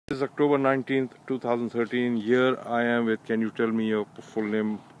This is October 19th, 2013. Here I am with, can you tell me your full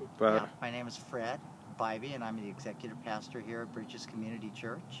name? Yeah, my name is Fred Bybee, and I'm the executive pastor here at Bridges Community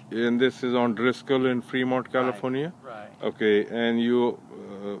Church. And this is on Driscoll in Fremont, California? Right. Okay, and you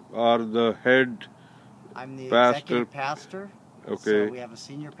are the head I'm the pastor. executive pastor. Okay. So we have a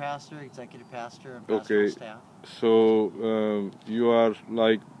senior pastor, executive pastor, and pastoral staff. So you are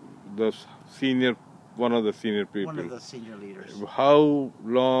like the senior, one of the senior people. One of the senior leaders. How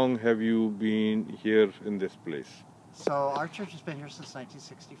long have you been here in this place? So our church has been here since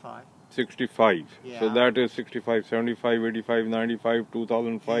 1965. 65. Yeah. So that is 65, 75, 85, 95,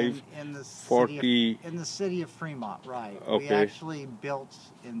 2005, in the 40. In the city of Fremont, right. Okay. We actually built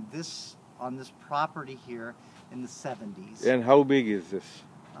on this property here in the 70s. And how big is this?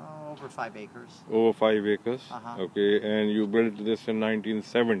 Over 5 acres. Over 5 acres? Uh-huh. Okay, and you built this in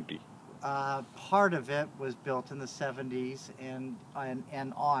 1970? Part of it was built in the 70s and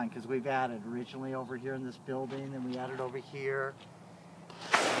on, because we've added originally over here in this building, and we added over here.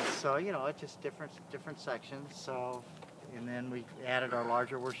 And so, you know, it's just different sections. So, and then we added our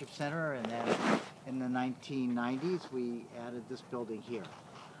larger worship center, and then in the 1990s we added this building here.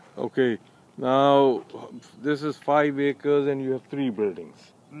 Okay, now this is 5 acres and you have 3 buildings,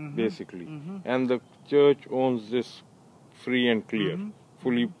 basically. And the church owns this free and clear,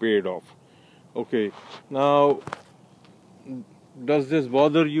 fully paid off. Okay, now does this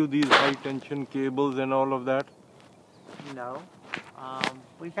bother you, these high tension cables and all of that? No.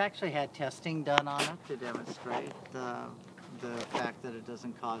 We've actually had testing done on it to demonstrate the fact that it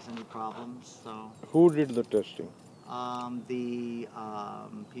doesn't cause any problems. So who did the testing? The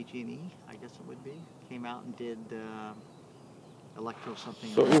PG&E, I guess it would be, came out and did electro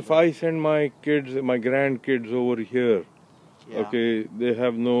something. So if I send my kids, my grandkids over here, okay, they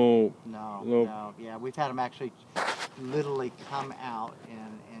have no... No. Yeah, we've had them actually literally come out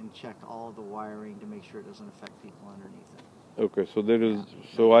and check all the wiring to make sure it doesn't affect people underneath it. Okay, so there is,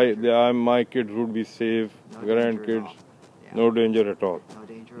 my kids would be safe, grandkids, no danger at all. No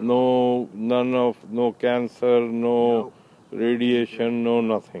danger at all. No cancer, no radiation, no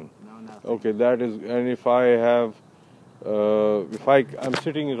nothing. No nothing. Okay, that is, and if I have, I'm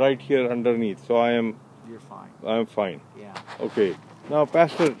sitting right here underneath, so You're fine. I'm fine. Yeah. Okay. Now,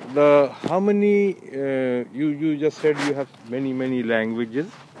 Pastor, how many, you just said you have many languages.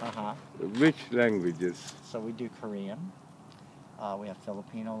 Which languages? So we do Korean. We have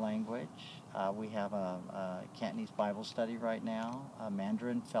Filipino language. We have a Cantonese Bible study right now, a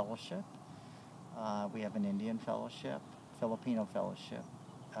Mandarin fellowship. We have an Indian fellowship, Filipino fellowship.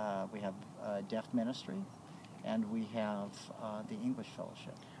 We have deaf ministry, and we have the English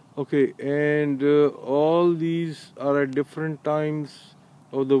fellowship. Okay, and all these are at different times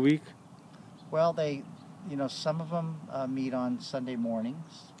of the week? Well, some of them meet on Sunday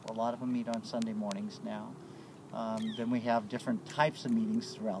mornings. A lot of them meet on Sunday mornings now. Then we have different types of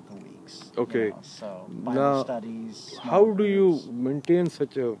meetings throughout the weeks. Okay. So Bible studies. How do you maintain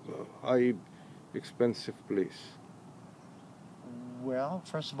such a high, expensive place? Well,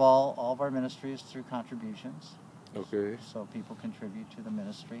 first of all of our ministry is through contributions. Okay. So people contribute to the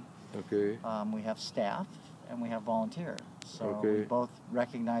ministry. Okay. We have staff and we have volunteers. So we both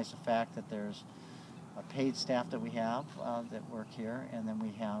recognize the fact that there's a paid staff that we have that work here, and then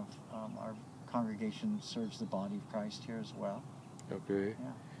we have our congregation serves the body of Christ here as well. Okay.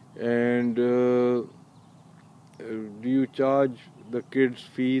 Yeah. And do you charge the kids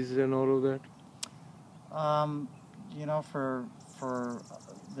fees and all of that? You know,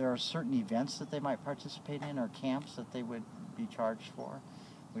 there are certain events that they might participate in, or camps that they would be charged for.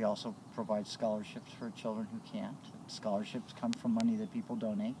 We also provide scholarships for children who can't. Scholarships come from money that people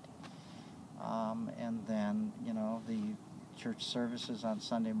donate. And then, you know, the church services on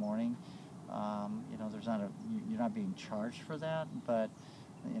Sunday morning, you know, you're not being charged for that, but,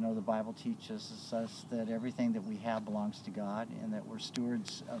 you know, the Bible teaches us that everything that we have belongs to God, and that we're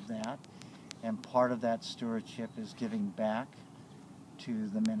stewards of that. And part of that stewardship is giving back to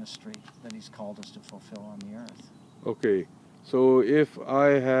the ministry that He's called us to fulfill on the earth. Okay, so if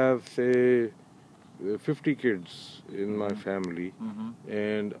I have, say, 50 kids in my family,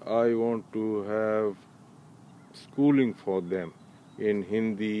 and I want to have schooling for them in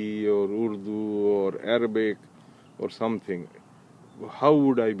Hindi or Urdu or Arabic or something, how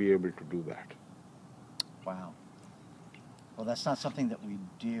would I be able to do that? Wow. Well, that's not something that we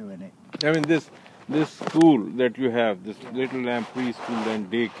do. I mean, this school that you have, this Little Lamb preschool and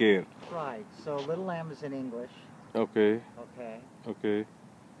daycare. Right. So Little Lamb is in English. Okay. Okay.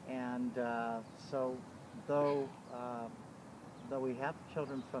 And so though we have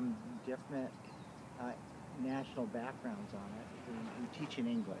children from different national backgrounds on it. We teach in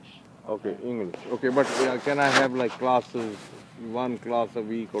English. Okay, English. Okay, but can I have like classes, one class a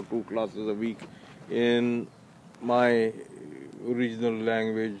week or two classes a week in my original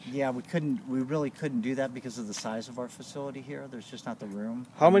language? Yeah, we really couldn't do that because of the size of our facility here. There's just not the room.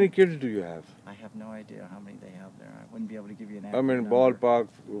 How many kids do you have? I have no idea how many they have there. I wouldn't be able to give you an I accurate mean, number. ballpark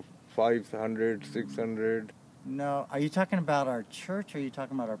 500, 600. No, are you talking about our church or are you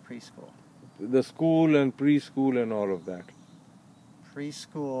talking about our preschool? The school and preschool and all of that.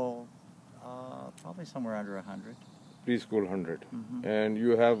 Preschool, probably somewhere under 100. Preschool 100. Mm-hmm. And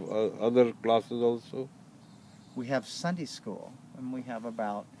you have other classes also? We have Sunday school, and we have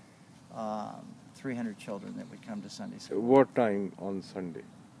about 300 children that would come to Sunday school. What time on Sunday?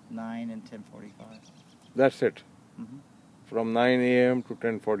 9 and 10:45. That's it. Mm-hmm. From 9 a.m. to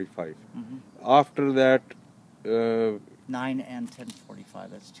 10:45. Mm-hmm. After that, 9 and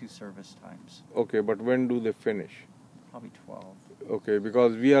 10:45. That's two service times. okay, but when do they finish? Probably 12. Okay,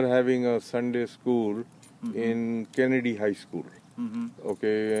 because we are having a Sunday school Mm-hmm. in Kennedy High School. Mm-hmm.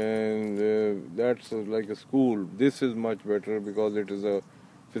 Okay, and that's like a school. This is much better because it is a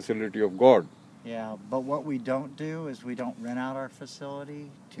facility of God. Yeah, but what we don't do is we don't rent out our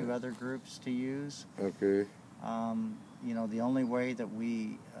facility to other groups to use. Okay, You know, the only way that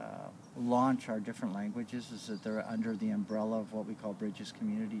we launch our different languages is that they're under the umbrella of what we call Bridges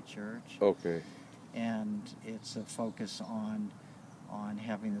Community Church. okay, And it's a focus on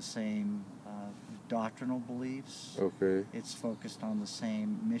having the same doctrinal beliefs. okay. It's focused on the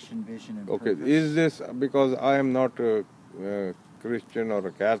same mission, vision, and Okay, purpose. is this because I am not a Christian or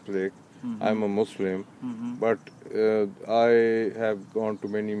a Catholic? Mm-hmm. I'm a Muslim, Mm-hmm. but I have gone to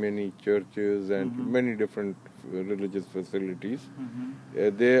many churches and Mhm. many different religious facilities. Mm-hmm.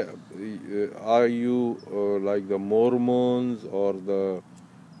 Are you like the Mormons or the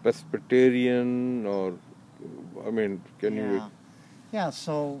Presbyterian, or I mean, can you? Yeah,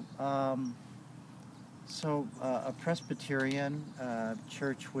 so a Presbyterian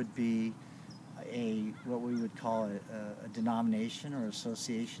church would be what we would call a denomination or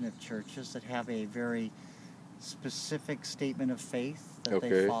association of churches that have a very specific statement of faith that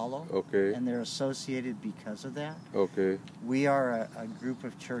they follow, Okay. and they're associated because of that. Okay. We are a group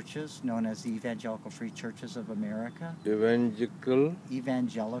of churches known as the Evangelical Free Churches of America. Evangelical Okay.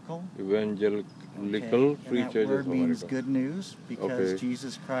 Free And that Churches word of means America. good news because Okay.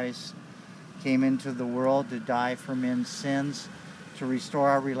 Jesus Christ came into the world to die for men's sins, to restore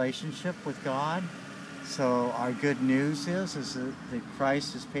our relationship with God. So our good news is that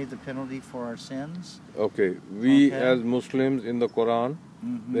Christ has paid the penalty for our sins. Okay, we Okay. as Muslims in the Quran,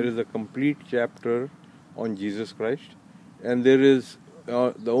 Mm-hmm. there is a complete chapter on Jesus Christ, and there is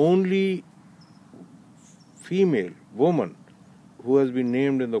the only female woman who has been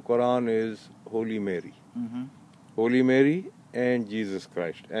named in the Quran is Holy Mary. Mm-hmm. Holy Mary and Jesus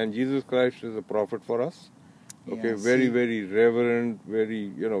Christ. And Jesus Christ is a prophet for us. Okay, Yeah, very, see- very reverent, very,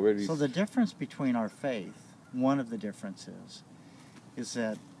 very... So the difference between our faith, one of the differences, is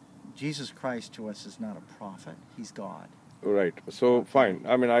that Jesus Christ to us is not a prophet, he's God. Right, so fine.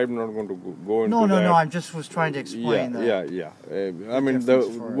 I mean, I'm not going to go into that. No, I just was trying to explain that. I mean,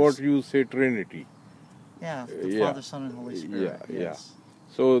 difference for what us. you say Trinity. Yeah, the Yeah. Father, Son, and Holy Spirit. Yeah. Yes.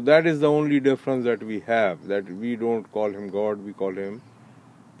 So that is the only difference that we have, that we don't call him God, we call him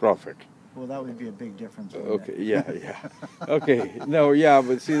prophet. Well, that would be a big difference. Wouldn't Okay, it? yeah. Okay, no,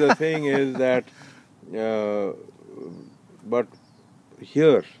 but see, the thing is that, but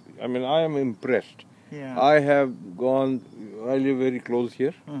here, I mean, I am impressed. Yeah. I live very close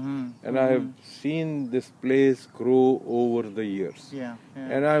here, Mm-hmm. and I have seen this place grow over the years. Yeah.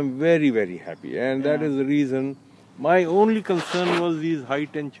 And I'm very, very happy. And that Yeah. is the reason. My only concern was these high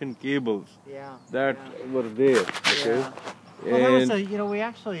tension cables that were there. Okay. Yeah. Well, there was And we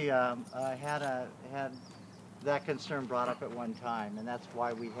actually had that concern brought up at one time, and that's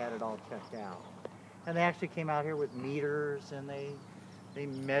why we had it all checked out. And they actually came out here with meters, and they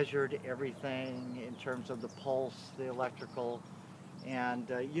measured everything in terms of the pulse, the electrical, and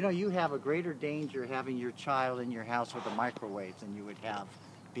you have a greater danger having your child in your house with a microwave than you would have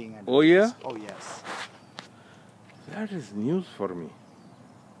being under. Oh, yeah? Oh yes. that is news for me.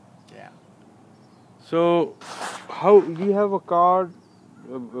 Yeah. So, how do you have a card,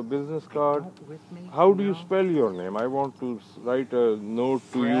 a business card? Don't with me? How do you No. spell your name? I want to write a note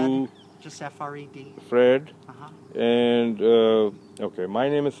to Fred. you, Just F-R-E-D. Fred. Uh-huh. And okay, my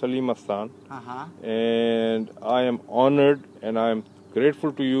name is Salim Astan, Uh-huh. and I am honored and I am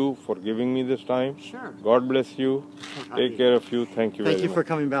grateful to you for giving me this time. Sure. God bless you. Take care of you. Thank you very Thank you much. for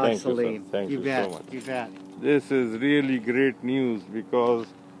coming by, Thank you, sir. Salim. Thank you bet. so much. You bet. This is really great news because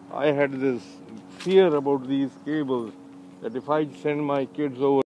I had this fear about these cables, that if I send my kids over